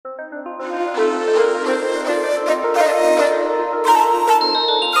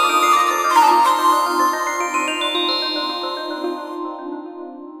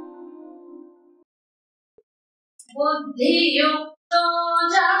बुद्धियुक्तो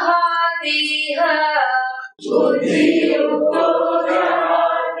जहातीह उभे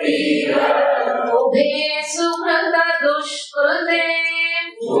सुकृतदुष्कृते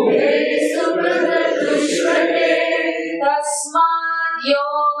तस्माद्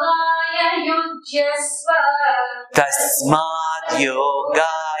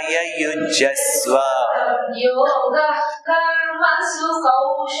योगाय युज्यस्व योगः कर्मसु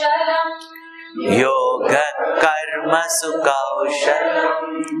कौशलम्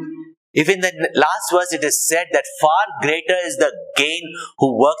If in the last verse it is said that far greater is the gain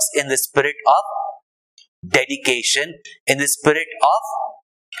who works in the spirit of dedication, in the spirit of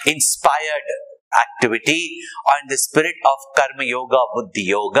inspired activity, or in the spirit of karma yoga, buddhi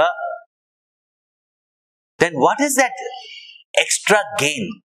yoga, then what is that extra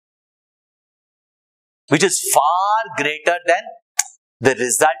gain which is far greater than the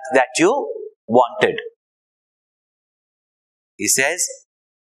result that you wanted? He says,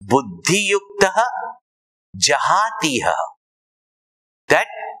 buddhi yuktaha jahatiha. That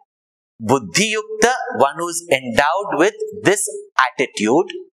buddhi yukta, one who is endowed with this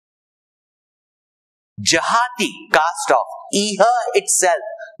attitude, jahati, cast off, iha itself,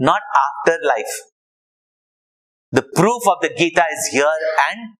 not afterlife. The proof of the Gita is here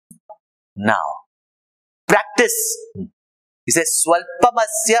and now. Practice. He says,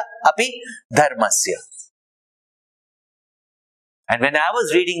 swalpamasya api dharmasya. And when I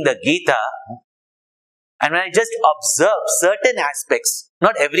was reading the Gita, and when I just observe certain aspects,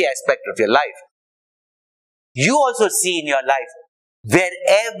 not every aspect of your life, you also see in your life,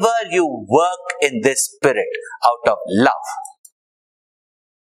 wherever you work in this spirit out of love,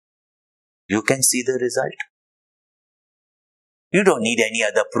 you can see the result. You don't need any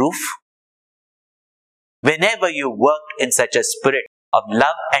other proof. Whenever you work in such a spirit of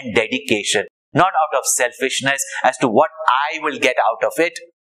love and dedication, not out of selfishness as to what I will get out of it,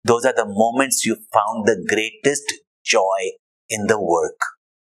 those are the moments you found the greatest joy in the work.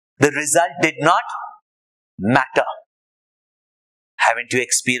 The result did not matter. Haven't you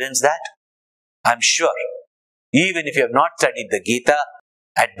experienced that? I'm sure, even if you have not studied the Gita,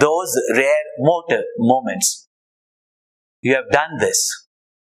 at those rare moments, you have done this,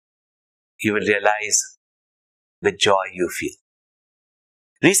 you will realize the joy you feel.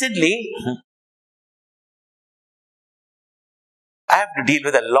 Recently, I have to deal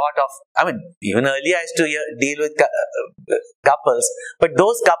with a lot of, even earlier I used to deal with couples, but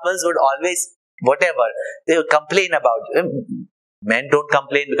those couples would always, they would complain about. Men don't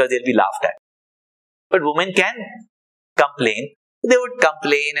complain because they'll be laughed at. But women can complain. They would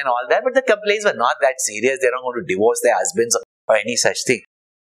complain and all that, but the complaints were not that serious. They're not going to divorce their husbands or any such thing.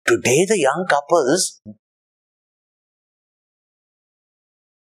 Today, the young couples,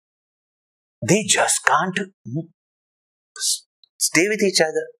 they just can't stay with each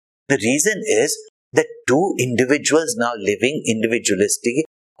other. The reason is that two individuals now living individualistically,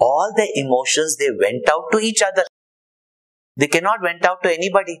 all their emotions, they went out to each other. They cannot went out to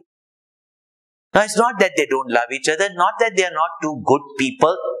anybody. Now, it's not that they don't love each other, not that they are not two good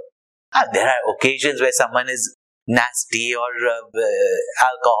people. There are occasions where someone is nasty or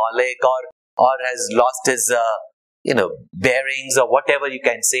alcoholic or has lost his, bearings or whatever you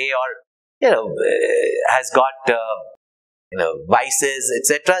can say, or, has got, vices,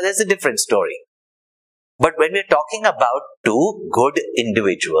 etc. That's a different story. But when we're talking about two good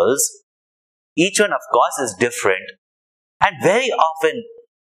individuals, each one, of course, is different. And very often,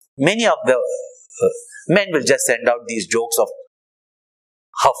 many of the men will just send out these jokes of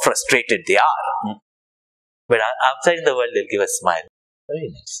how frustrated they are. But outside in the world, they'll give a smile. Very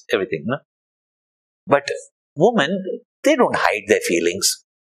nice. Everything, no? But women, they don't hide their feelings.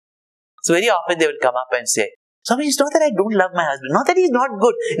 So very often they will come up and say, Swami, it's not that I don't love my husband. Not that he's not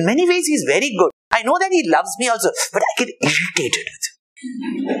good. In many ways, he's very good. I know that he loves me also. But I get irritated with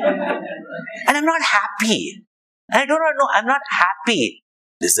him. And I'm not happy. And I don't know, I'm not happy.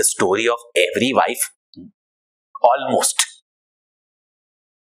 This is the story of every wife. Almost.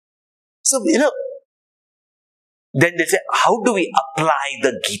 So, then they say, how do we apply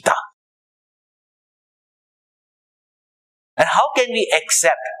the Gita? And how can we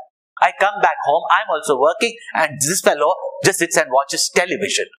accept? I come back home, I'm also working, and this fellow just sits and watches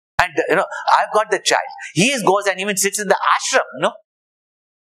television. And, I've got the child. He goes and even sits in the ashram,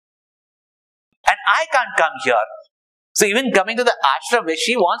 And I can't come here. So even coming to the ashram where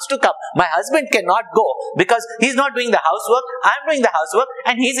she wants to come, my husband cannot go because he's not doing the housework, I'm doing the housework,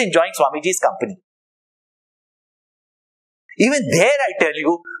 and he's enjoying Swamiji's company. Even there, I tell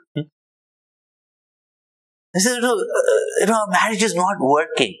you, this is, marriage is not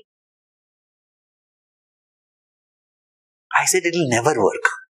working. I said, it'll never work.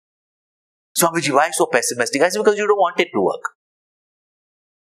 Swamiji, why so pessimistic? I said, because you don't want it to work.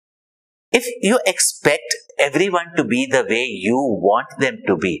 If you expect everyone to be the way you want them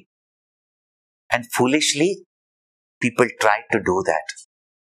to be, and foolishly, people try to do that,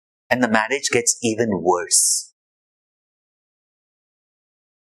 and the marriage gets even worse.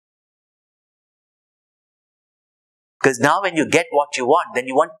 Because now when you get what you want, then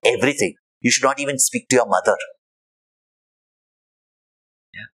you want everything. You should not even speak to your mother.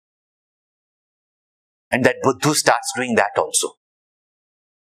 Yeah. And that Buddhu starts doing that also.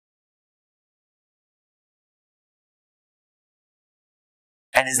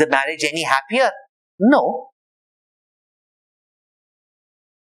 And is the marriage any happier? No.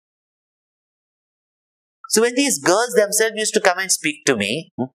 So when these girls themselves used to come and speak to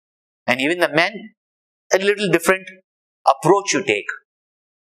me, and even the men, a little different approach you take.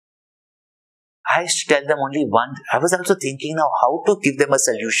 I used to tell them only one. I was also thinking now how to give them a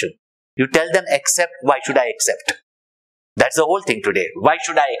solution. You tell them accept, why should I accept? That's the whole thing today. Why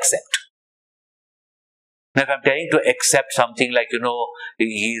should I accept? Now if I'm telling to accept something like,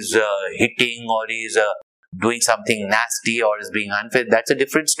 he's hitting or he's doing something nasty or is being unfair, that's a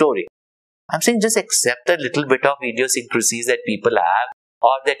different story. I'm saying just accept a little bit of idiosyncrasies that people have,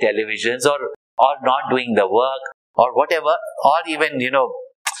 or their televisions, or not doing the work, or whatever, or even,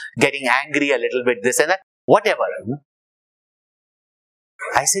 getting angry a little bit, this and that, whatever.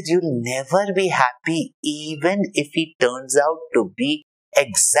 I said, you'll never be happy even if he turns out to be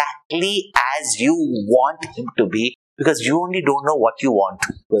exactly as you want him to be, because you only don't know what you want,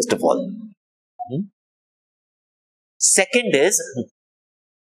 first of all. Second is,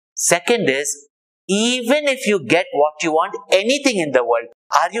 even if you get what you want, anything in the world,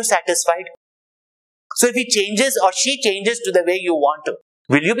 are you satisfied? So if he changes or she changes to the way you want to,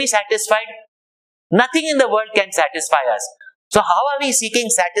 will you be satisfied? Nothing in the world can satisfy us. So how are we seeking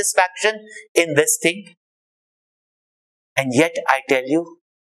satisfaction in this thing? And yet I tell you,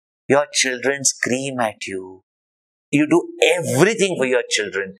 your children scream at you. You do everything for your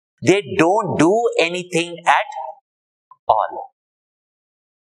children. They don't do anything at all.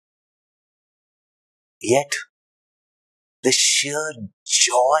 Yet, the sheer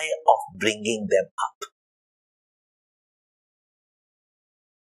joy of bringing them up.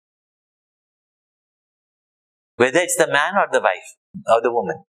 Whether it's the man or the wife or the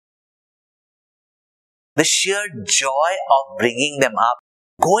woman. The sheer joy of bringing them up,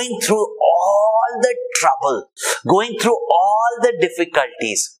 going through all the trouble, going through all the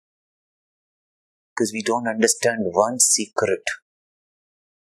difficulties. Because we don't understand one secret.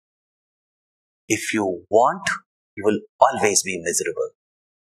 If you want, you will always be miserable.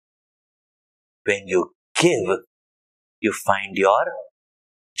 When you give, you find your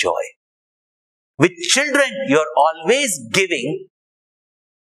joy. With children, you're always giving,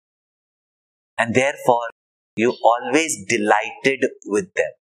 and therefore, you always delighted with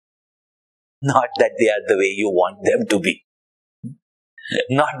them. Not that they are the way you want them to be.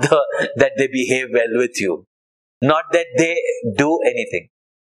 Not that they behave well with you. Not that they do anything.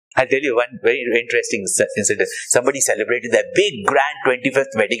 I'll tell you one very interesting incident. Somebody celebrated their big, grand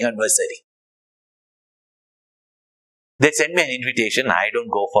 25th wedding anniversary. They sent me an invitation. I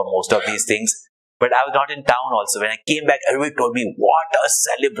don't go for most of these things. But I was not in town also. When I came back, everybody told me what a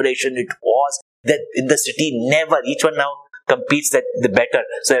celebration it was. That in the city, never, each one now competes that the better.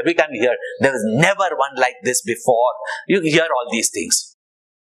 So every time you hear, there was never one like this before. You hear all these things.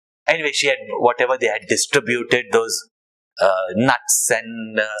 Anyway, she had whatever they had distributed, those nuts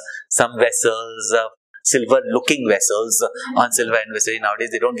and some vessels, silver-looking vessels on silver anniversary. Nowadays,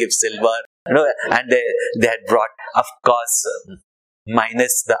 they don't give silver. And they had brought, of course,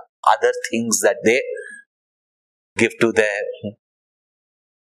 minus the other things that they give to their,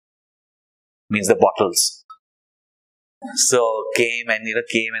 means the bottles. So came and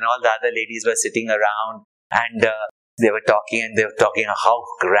all the other ladies were sitting around and they were talking how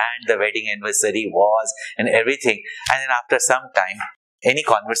grand the wedding anniversary was and everything. And then after some time, any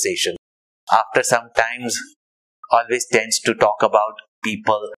conversation, after some times, always tends to talk about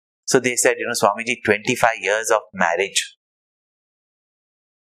people. So they said, Swamiji, 25 years of marriage.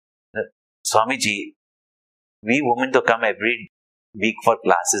 Swamiji, we women to come every week for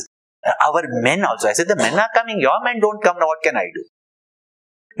classes. Our men also. I said, the men are coming. Your men don't come. Now what can I do?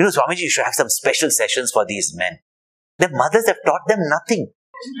 Swamiji, you should have some special sessions for these men. Their mothers have taught them nothing.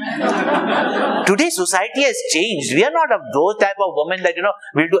 Today society has changed. We are not of those type of women that,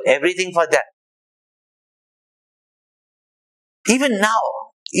 will do everything for them. Even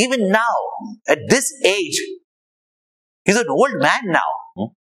now, at this age, he's an old man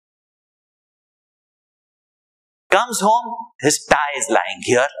now. Comes home, his tie is lying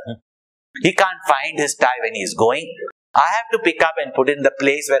here. He can't find his tie when he's going. I have to pick up and put it in the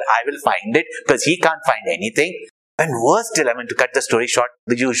place where I will find it because he can't find anything. And worse still, to cut the story short,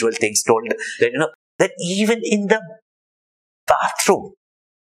 the usual things told that, that even in the bathroom,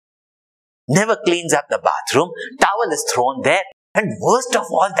 never cleans up the bathroom, towel is thrown there. And worst of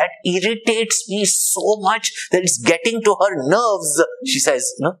all, that irritates me so much that it's getting to her nerves. She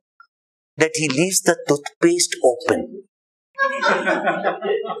says, that he leaves the toothpaste open.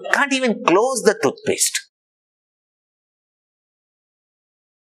 Can't even close the toothpaste.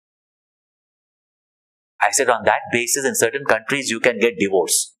 I said, on that basis, in certain countries, you can get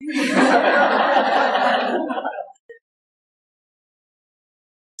divorce.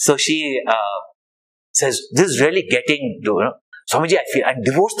 So she says, this is really getting, Swamiji, I feel, and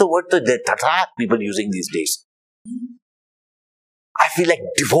divorce the word to the Tata people using these days. I feel like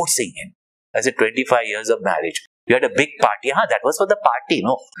divorcing him. I said, 25 years of marriage. You had a big party. That was for the party,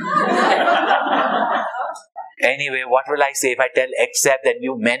 no? Anyway, what will I say if I tell except that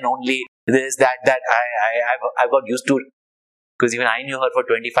you men only, this, that, I've got used to it. Because even I knew her for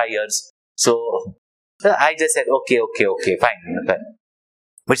 25 years. So, I just said, okay, fine.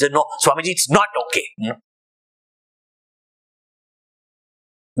 But she said, no, Swamiji, it's not okay.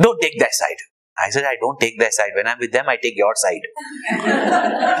 Don't take their side. I said, I don't take their side. When I'm with them, I take your side.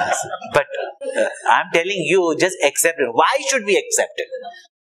 But I'm telling you, just accept it. Why should we accept it?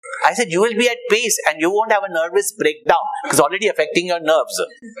 I said, you will be at peace and you won't have a nervous breakdown because it's already affecting your nerves.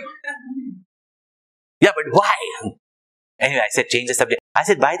 Yeah, but why? Anyway, I said, change the subject. I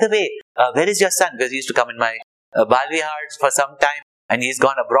said, by the way, where is your son? Because he used to come in my Balvihar for some time and he's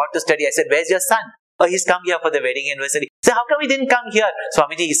gone abroad to study. I said, where's your son? Oh, he's come here for the wedding anniversary. So how come he didn't come here?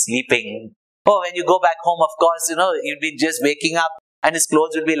 Swamiji is sleeping. Oh, when you go back home, of course, you'll be just waking up and his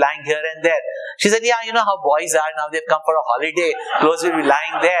clothes will be lying here and there. She said, yeah, you know how boys are now. They've come for a holiday. Clothes will be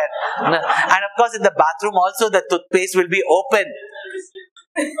lying there. And of course, in the bathroom also, the toothpaste will be open.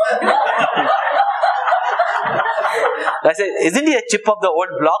 I said, isn't he a chip of the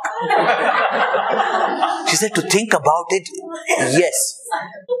old block? She said, to think about it, yes.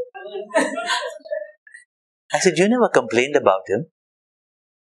 I said, you never complained about him.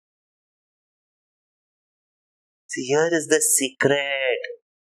 See, here is the secret.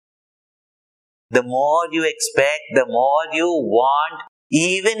 The more you expect, the more you want.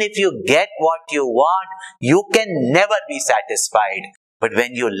 Even if you get what you want, you can never be satisfied. But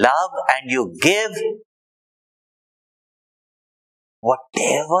when you love and you give,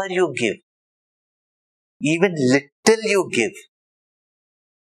 whatever you give, even little you give,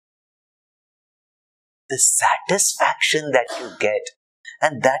 the satisfaction that you get.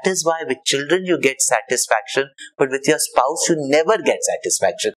 And that is why with children you get satisfaction, but with your spouse you never get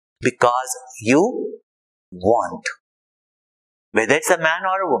satisfaction because you want. Whether it's a man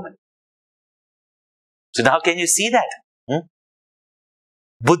or a woman. So now can you see that?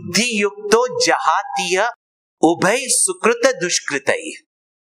 Buddhi yukto jahatiya ubhay sukrita dushkritai.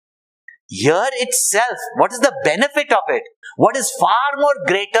 Here itself, what is the benefit of it? What is far more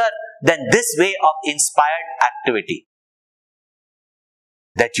greater than this way of inspired activity?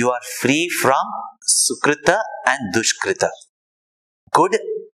 That you are free from sukrita and dushkrita. Good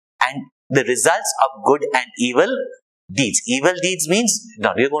and the results of good and evil deeds. Evil deeds means,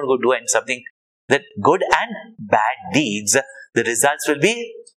 now we are going to go do something that good and bad deeds, the results will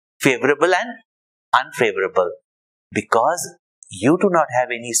be favorable and unfavorable because you do not have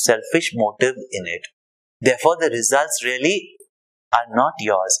any selfish motive in it. Therefore, the results really are not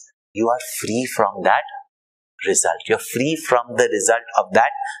yours. You are free from that result. You are free from the result of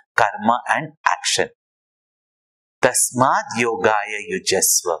that karma and action. Tasmad yogaya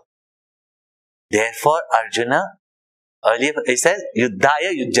yujasva. Therefore, Arjuna, earlier he says,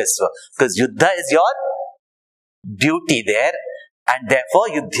 Yuddhaya yujasva. Because Yuddha is your duty there. And therefore,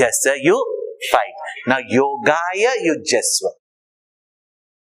 Yudhyasya, you fight. Now, Yogaya yujasva.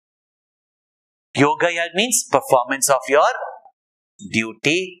 Yogaya means performance of your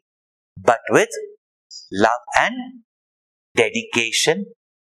duty, but with love and dedication.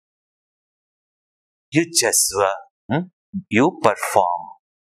 Yujasva. You perform.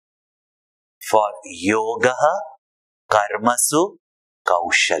 For yogaha karmasu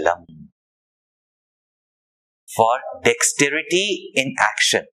kaushalam. For dexterity in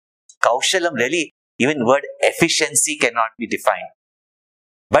action. Kaushalam, really, even word efficiency cannot be defined.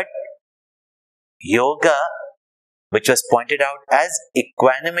 But yoga, which was pointed out as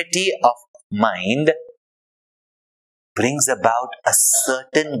equanimity of mind, brings about a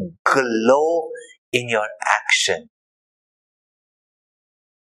certain glow in your action.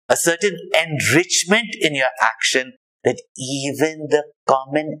 a certain enrichment in your action, that even the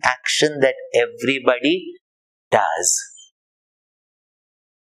common action that everybody does,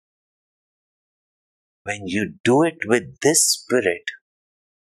 when you do it with this spirit,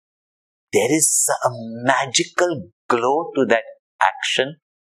 there is a magical glow to that action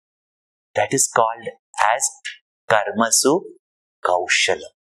that is called as karmasu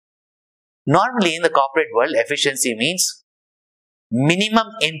kaushalam. Normally in the corporate world, efficiency means minimum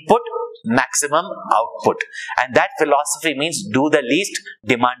input, maximum output. And that philosophy means do the least,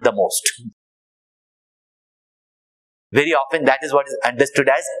 demand the most. Very often that is what is understood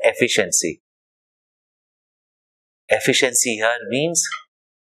as efficiency. Efficiency here means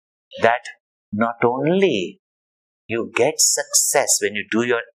that not only you get success when you do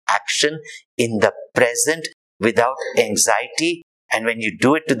your action in the present without anxiety, and when you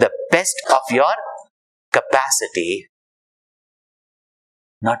do it to the best of your capacity,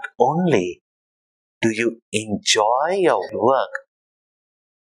 not only do you enjoy your work,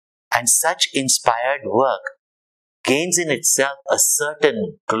 and such inspired work gains in itself a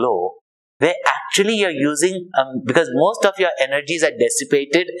certain glow, where actually you're using, because most of your energies are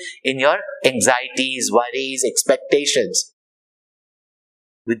dissipated in your anxieties, worries, expectations.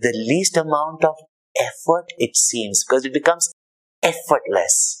 With the least amount of effort, it seems, because it becomes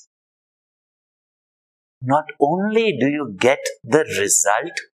effortless. Not only do you get the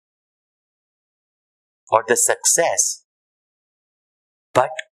result or the success, but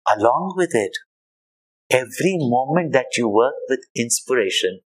along with it, every moment that you work with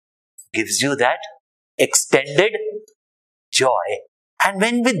inspiration gives you that extended joy. And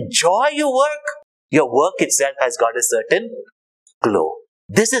when with joy you work, your work itself has got a certain glow.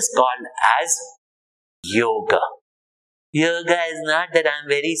 This is called as yoga. Yoga is not that I'm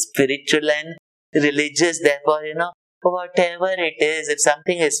very spiritual and religious, therefore, whatever it is, if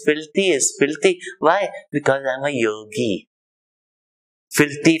something is filthy, is filthy. Why? Because I'm a yogi.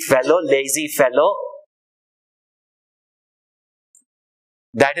 Filthy fellow, lazy fellow.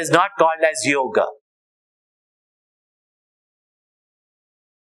 That is not called as yoga.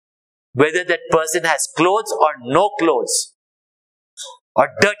 Whether that person has clothes or no clothes, or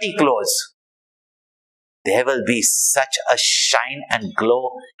dirty clothes, there will be such a shine and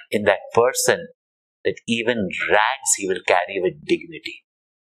glow in that person that even rags he will carry with dignity.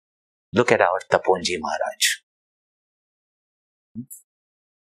 Look at our Taponji Maharaj.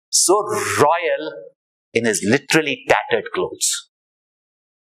 So royal in his literally tattered clothes.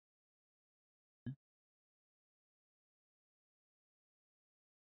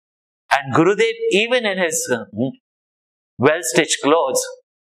 And Gurudev, even in his well-stitched clothes,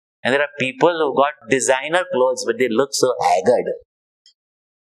 and there are people who got designer clothes, but they look so haggard.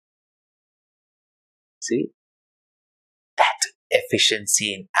 See? That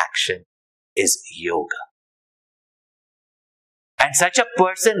efficiency in action is yoga. And such a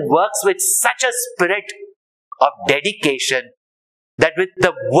person works with such a spirit of dedication that with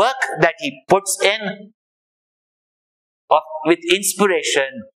the work that he puts in, with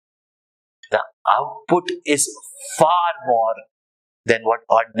inspiration, the output is far more than what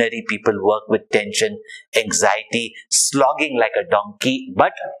ordinary people work with tension, anxiety, slogging like a donkey,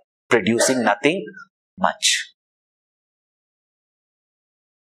 but producing nothing much.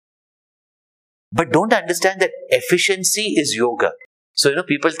 But don't understand that efficiency is yoga. So,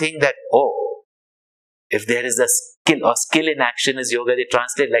 people think that, if there is a skill or skill in action is yoga, they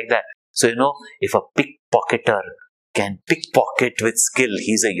translate like that. So, if a pickpocketer can pickpocket with skill,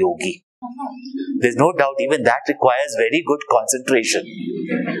 he's a yogi. There's no doubt even that requires very good concentration.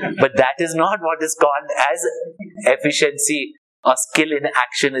 But that is not what is called as efficiency or skill in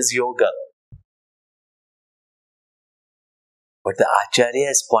action is yoga. But the Acharya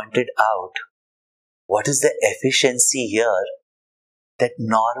has pointed out, what is the efficiency here? That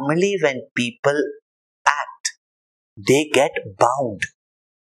normally when people act, they get bound.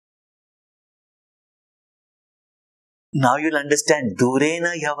 Now you'll understand,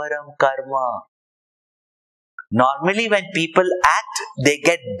 Durena Yavaram Karma. Normally when people act, they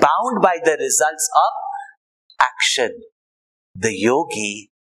get bound by the results of action. The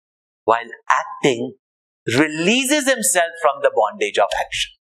yogi, while acting, releases himself from the bondage of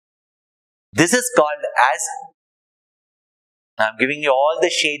action. This is called as, I'm giving you all the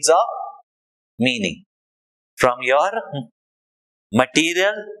shades of meaning. From your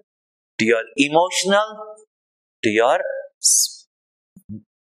material, to your emotional, to your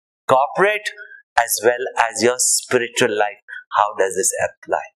corporate, as well as your spiritual life. How does this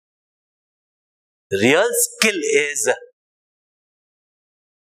apply? Real skill is,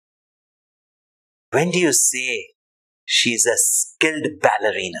 when do you say she's a skilled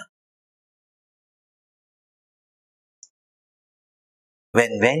ballerina?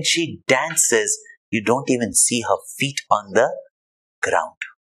 When she dances, you don't even see her feet on the ground.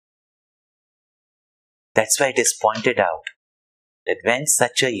 That's why it is pointed out that when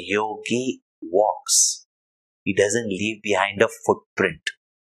such a yogi walks, he doesn't leave behind a footprint.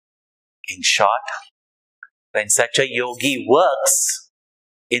 In short, when such a yogi works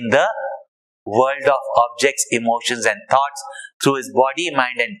in the world of objects, emotions and thoughts through his body,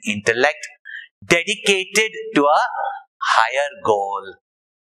 mind and intellect, dedicated to a higher goal,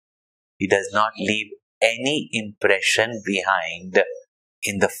 he does not leave any impression behind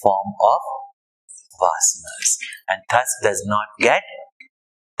in the form of vasanas and thus does not get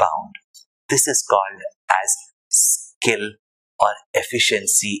bound. This is called as skill or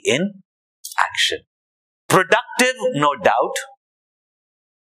efficiency in action. Productive, no doubt.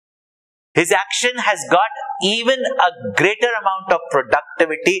 His action has got even a greater amount of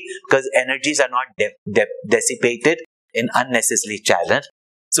productivity because energies are not dissipated in unnecessary challenge.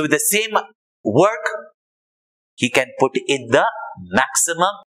 So with the same work, he can put in the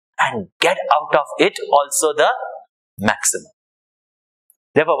maximum and get out of it also the maximum.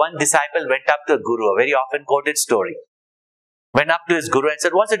 Therefore, one disciple went up to a guru, a very often quoted story. Went up to his guru and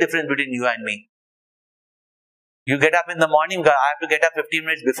said, what's the difference between you and me? You get up in the morning, I have to get up 15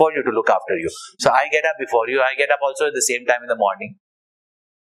 minutes before you to look after you. So I get up before you, I get up also at the same time in the morning.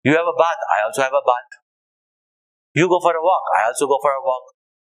 You have a bath, I also have a bath. You go for a walk, I also go for a walk.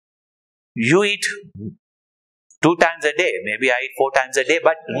 You eat 2 times a day, maybe I eat 4 times a day,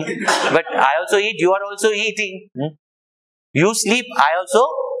 but I also eat, you are also eating. You sleep, I also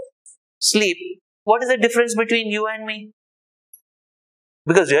sleep. What is the difference between you and me?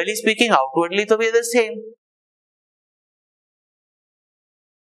 Because really speaking, outwardly we are the same.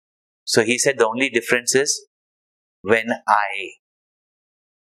 So he said the only difference is when I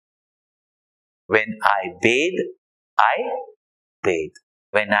bathe, I bathe.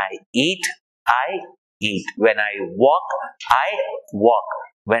 When I eat, I eat. When I walk, I walk.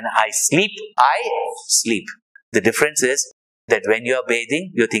 When I sleep, I sleep. The difference is that when you are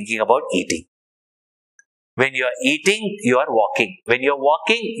bathing, you are thinking about eating. When you are eating, you are walking. When you are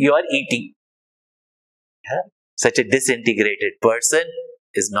walking, you are eating. Yeah? Such a disintegrated person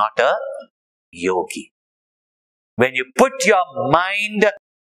is not a yogi. When you put your mind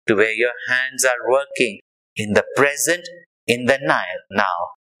to where your hands are working in the present, in the now,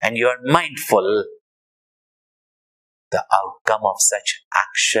 and you are mindful, the outcome of such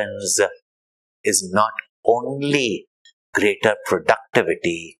actions is not only greater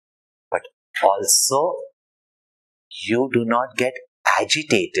productivity, but also you do not get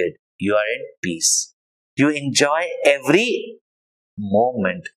agitated. You are in peace. You enjoy every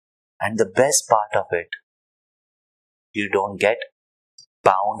moment. And the best part of it, you don't get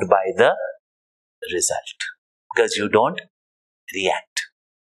bound by the result because you don't react.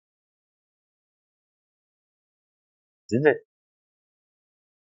 Isn't it?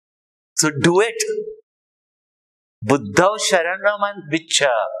 So do it. Buddhav Sharanaman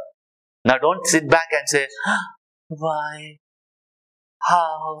Vichcha. Now don't sit back and say, why?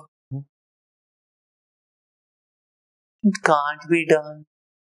 How? It can't be done.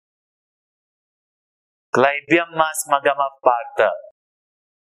 Klaibyam mas magama partha.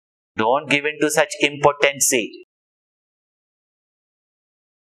 Don't give in to such impotency.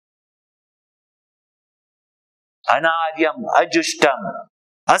 Anadyam, ajushtam,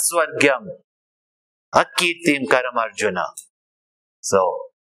 asvargyam, akirtim karam Arjuna.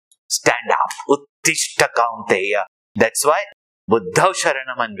 So, stand up. Uttishta kaunteya. That's why Buddhav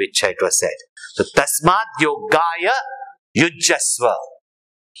Sharanam Anvichcha it was said. So, tasmat yogaya yujjasva.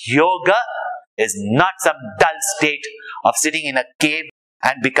 Yoga is not some dull state of sitting in a cave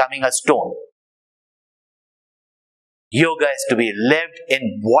and becoming a stone. Yoga is to be lived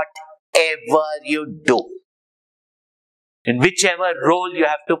in whatever you do. In whichever role you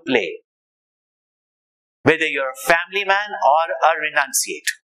have to play. Whether you're a family man or a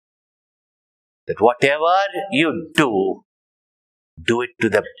renunciate. That whatever you do it to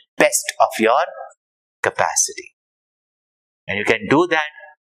the best of your capacity. And you can do that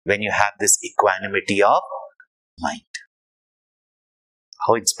when you have this equanimity of mind.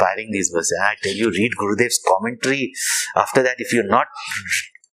 How inspiring these verses. I tell you, read Gurudev's commentary. After that, if you're not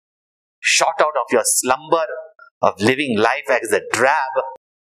shot out of your slumber of living life as a drab.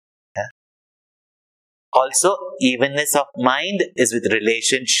 Also, evenness of mind is with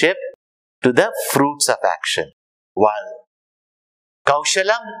relationship to the fruits of action. While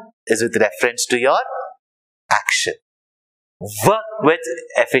Kaushalam is with reference to your action. Work with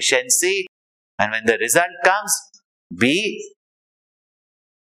efficiency, and when the result comes, be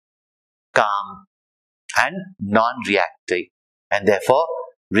calm and non-reactive. and therefore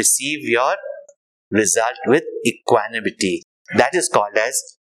receive your result with equanimity. That is called as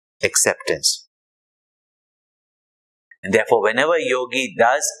acceptance. And therefore, whenever yogi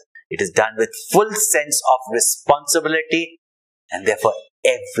does, it is done with full sense of responsibility, and therefore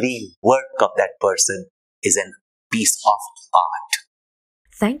every work of that person is a piece of art.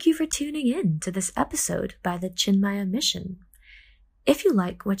 Thank you for tuning in to this episode by the Chinmaya Mission. If you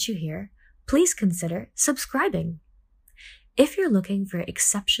like what you hear, please consider subscribing. If you're looking for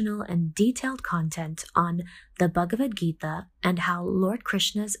exceptional and detailed content on the Bhagavad Gita and how Lord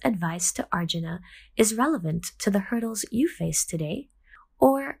Krishna's advice to Arjuna is relevant to the hurdles you face today,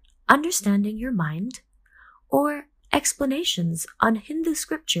 or understanding your mind, or explanations on Hindu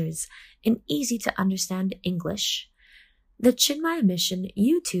scriptures in easy-to-understand English, the Chinmaya Mission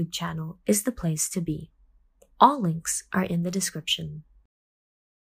YouTube channel is the place to be. All links are in the description.